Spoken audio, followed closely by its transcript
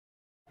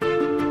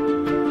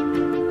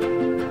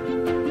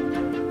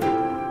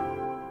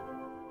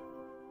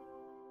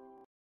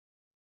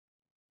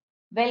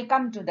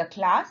Welcome to the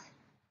class.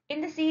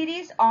 In the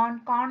series on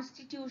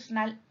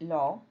constitutional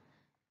law,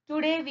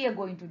 today we are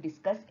going to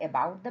discuss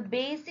about the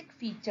basic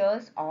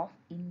features of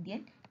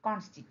Indian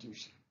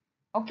Constitution.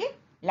 Okay,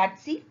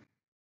 let's see.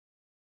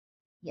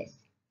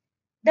 Yes,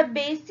 the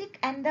basic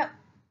and the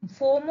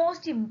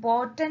foremost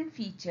important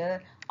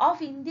feature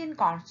of Indian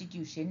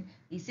Constitution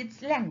is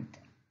its length.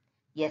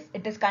 Yes,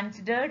 it is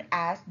considered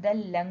as the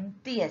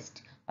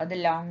lengthiest or the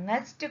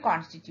longest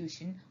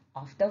constitution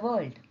of the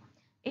world.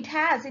 It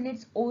has in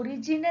its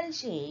original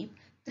shape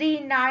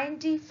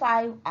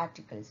 395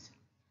 articles.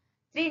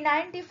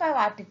 395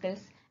 articles,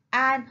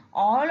 and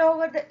all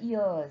over the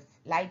years,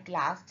 like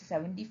last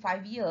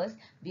 75 years,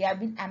 we have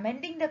been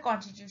amending the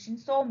constitution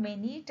so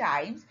many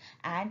times,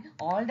 and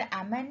all the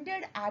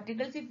amended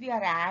articles, if we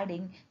are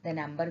adding, the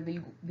number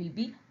will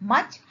be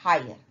much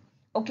higher.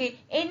 Okay,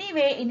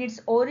 anyway, in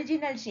its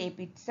original shape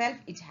itself,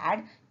 it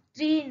had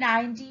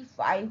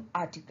 395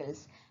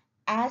 articles.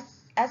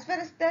 As far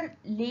as the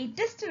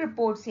latest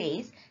report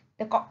says,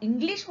 the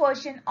English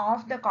version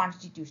of the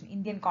Constitution,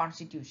 Indian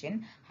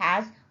Constitution,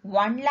 has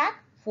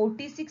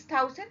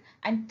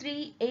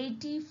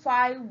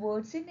 1,46,385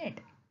 words in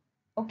it.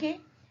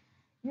 Okay.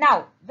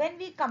 Now, when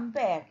we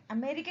compare,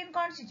 American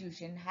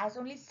Constitution has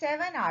only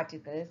 7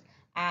 articles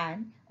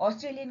and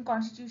Australian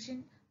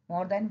Constitution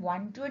more than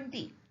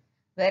 120,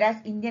 whereas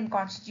Indian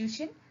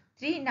Constitution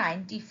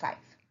 395.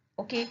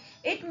 Okay,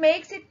 it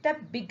makes it the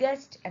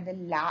biggest and the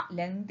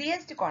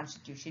lengthiest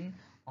constitution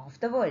of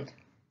the world.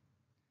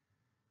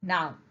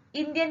 Now,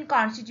 Indian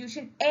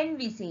Constitution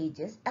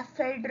envisages a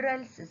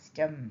federal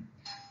system.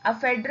 A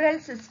federal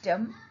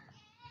system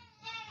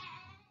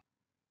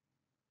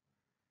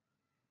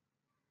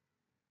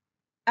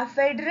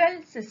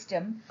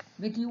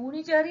with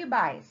unitary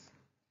bias.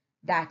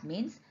 That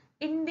means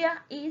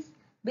India is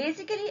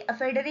basically a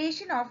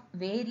federation of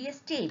various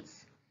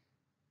states.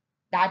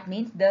 That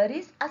means there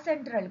is a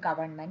central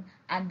government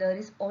and there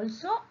is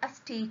also a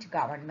state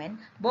government.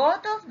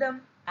 Both of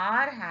them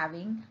are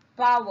having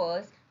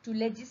powers to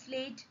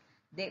legislate.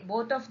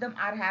 Both of them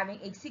are having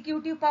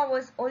executive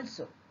powers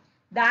also.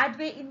 That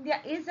way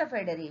India is a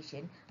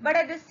federation, but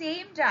at the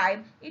same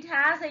time it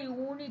has a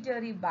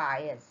unitary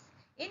bias,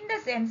 in the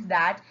sense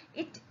that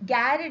it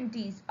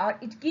guarantees or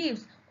it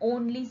gives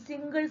only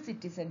single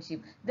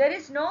citizenship. There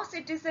is no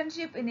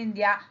citizenship in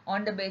India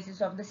on the basis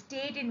of the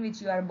state in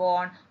which you are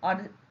born,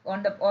 or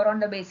on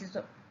the basis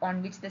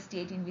on which the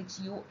state in which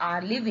you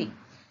are living.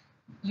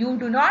 You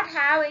do not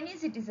have any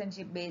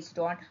citizenship based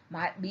on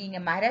being a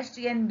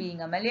Maharashtrian,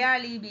 being a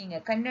Malayali, being a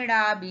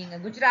Kannada, being a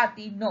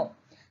Gujarati. No,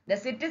 the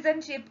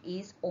citizenship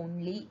is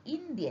only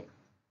Indian.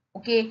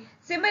 Okay.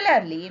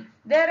 Similarly,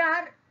 there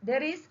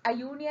is a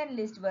union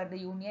list where the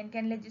union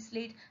can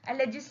legislate, a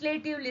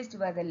legislative list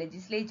where the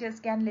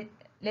legislatures can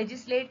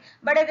legislate,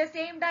 but at the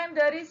same time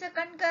there is a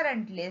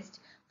concurrent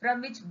list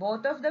from which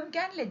both of them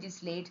can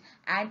legislate,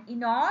 and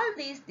in all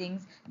these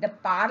things the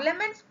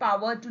parliament's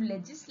power to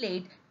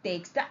legislate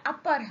takes the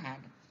upper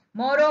hand.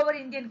 Moreover,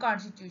 Indian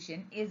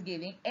Constitution is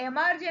giving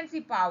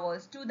emergency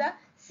powers to the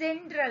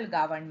central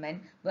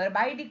government,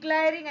 whereby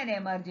declaring an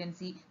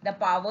emergency, the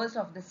powers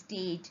of the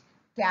state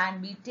can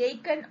be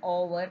taken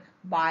over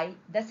by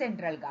the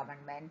central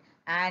government,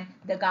 and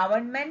the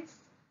governors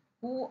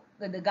who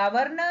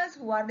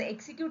are the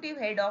executive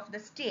head of the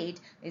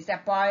state is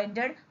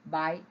appointed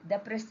by the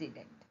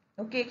president.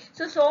 Okay,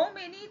 so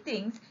many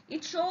things.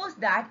 It shows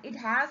that it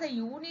has a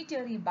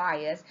unitary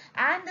bias,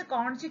 and the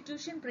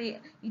constitution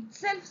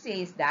itself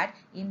says that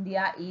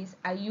India is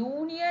a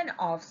union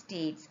of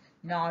states,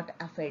 not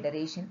a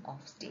federation of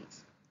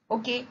states.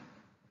 Okay,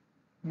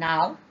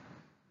 now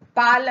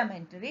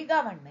parliamentary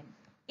government.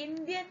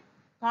 Indian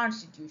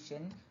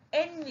Constitution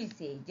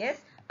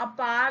envisages a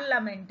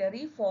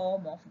parliamentary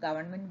form of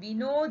government. We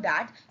know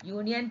that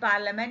Union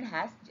Parliament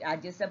has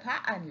Rajya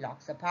Sabha and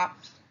Lok Sabha.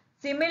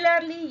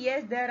 Similarly,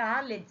 yes, there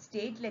are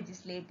state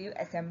legislative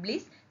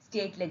assemblies,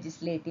 state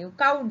legislative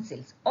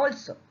councils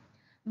also.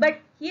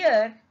 But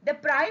here, the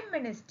Prime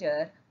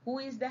Minister, who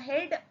is the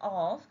head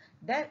of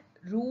the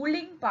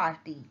ruling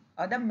party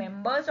or the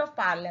members of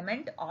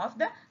parliament of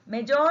the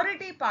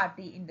majority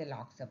party in the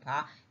Lok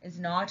Sabha, is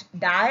not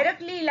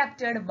directly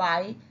elected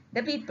by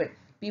the people.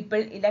 People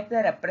elect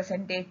the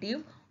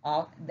representative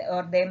or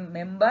the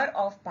member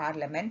of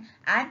parliament,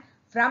 and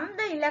from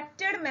the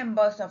elected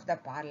members of the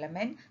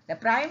parliament, the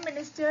Prime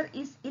Minister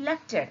is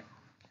elected.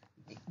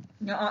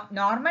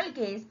 Normal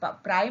case,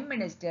 Prime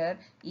Minister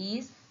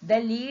is the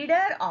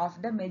leader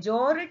of the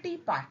majority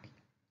party.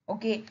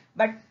 Okay,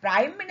 but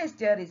Prime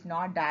Minister is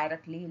not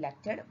directly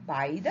elected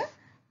by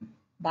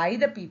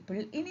the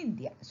people in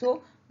India.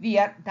 So we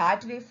are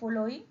that way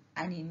following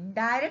an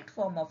indirect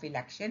form of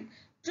election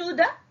to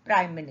the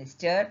Prime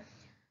Minister.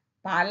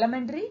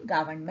 Parliamentary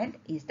government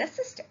is the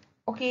system.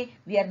 Okay,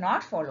 we are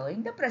not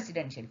following the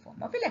presidential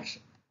form of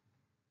election.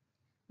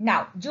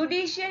 Now,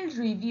 judicial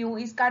review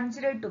is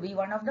considered to be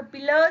one of the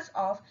pillars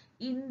of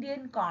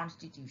Indian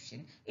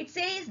Constitution. It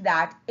says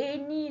that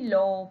any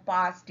law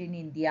passed in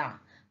India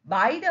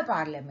by the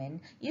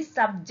parliament is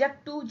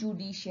subject to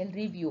judicial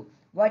review.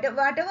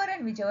 whatever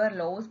and whichever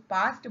laws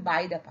passed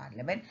by the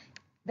parliament,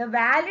 the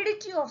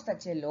validity of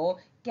such a law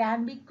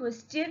can be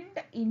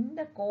questioned in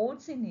the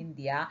courts in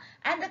India,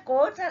 and the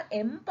courts are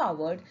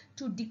empowered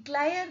to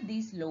declare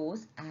these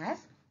laws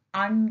as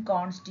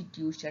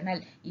unconstitutional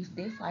if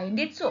they find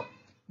it so.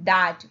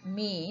 That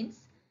means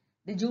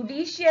the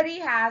judiciary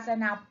has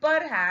an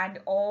upper hand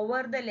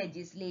over the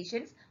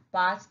legislations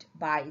passed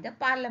by the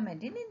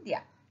parliament in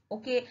India.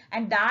 Okay,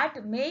 and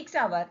that makes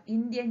our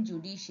Indian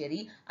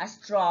judiciary a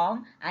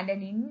strong and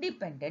an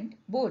independent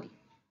body.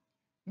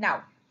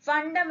 Now,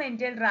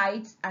 fundamental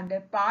rights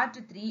under Part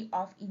 3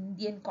 of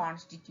Indian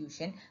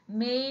Constitution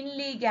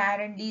mainly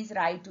guarantees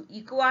right to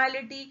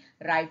equality,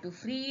 right to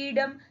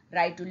freedom,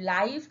 right to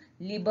life,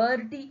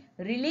 liberty,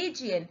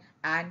 religion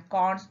and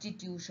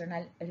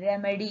constitutional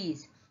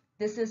remedies.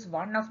 This is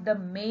one of the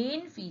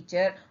main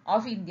feature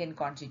of Indian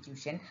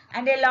Constitution,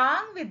 and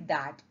along with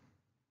that,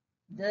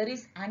 there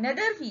is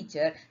another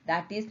feature,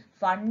 that is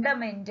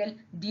fundamental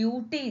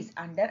duties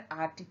under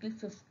Article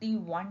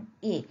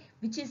 51A,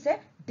 which is a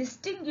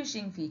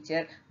distinguishing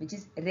feature which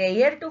is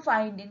rare to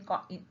find in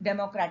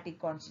democratic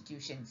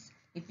constitutions.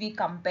 If we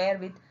compare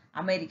with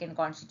American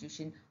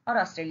Constitution or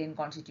Australian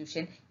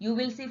Constitution, you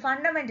will see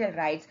fundamental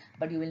rights,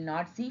 but you will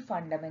not see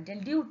fundamental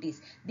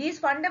duties. These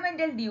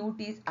fundamental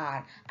duties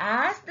are,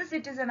 as the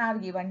citizen are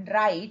given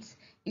rights,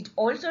 it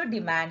also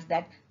demands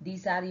that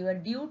these are your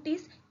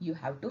duties you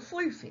have to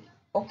fulfill.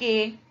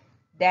 Okay,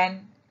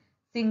 then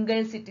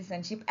single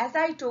citizenship. As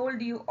I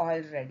told you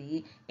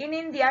already, in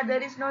India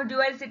there is no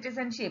dual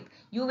citizenship.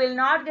 You will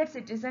not get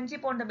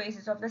citizenship on the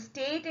basis of the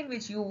state in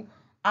which you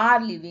are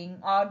living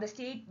or the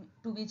state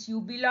to which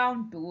you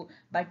belong to,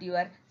 but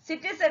your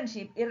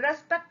citizenship,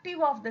 irrespective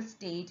of the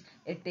state,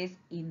 it is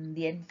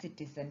Indian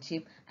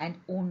citizenship and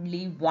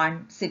only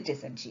one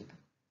citizenship.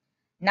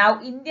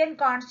 Now, Indian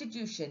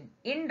Constitution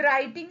in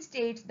writing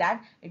states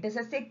that it is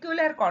a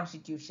secular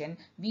constitution.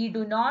 We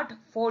do not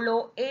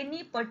follow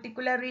any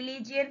particular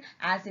religion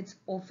as its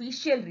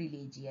official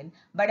religion.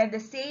 But at the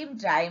same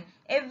time,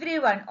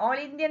 everyone, all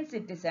Indian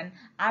citizens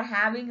are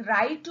having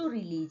right to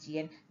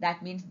religion.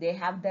 That means they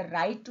have the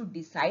right to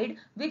decide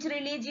which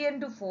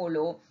religion to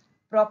follow,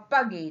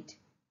 propagate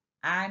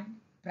and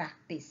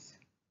practice.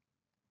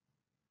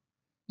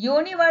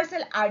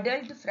 Universal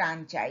adult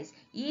franchise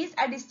is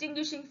a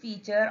distinguishing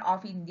feature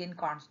of Indian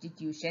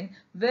Constitution,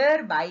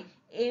 whereby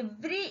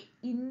every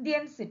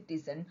Indian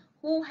citizen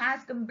who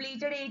has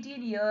completed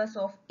 18 years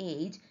of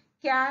age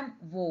can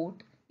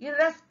vote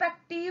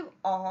irrespective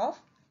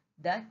of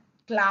the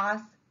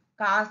class,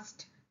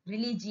 caste,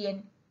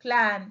 religion,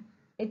 clan,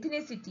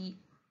 ethnicity,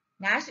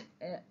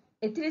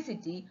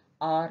 ethnicity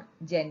or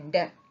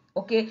gender.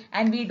 Okay,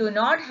 and we do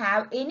not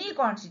have any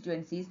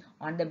constituencies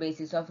on the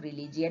basis of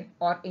religion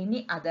or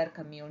any other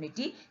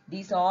community.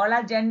 These all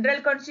are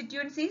general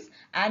constituencies,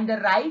 and the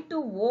right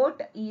to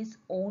vote is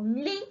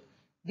only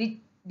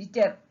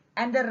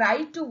and the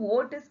right to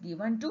vote is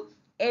given to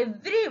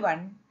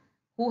everyone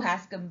who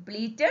has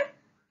completed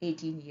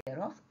 18 years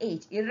of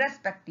age,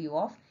 irrespective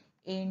of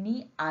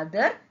any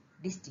other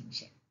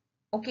distinction.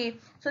 Okay,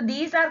 so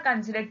these are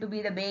considered to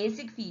be the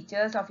basic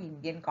features of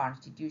Indian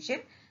Constitution.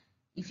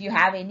 If you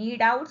have any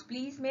doubts,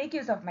 please make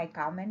use of my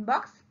comment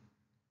box.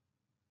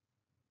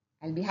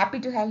 I'll be happy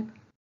to help.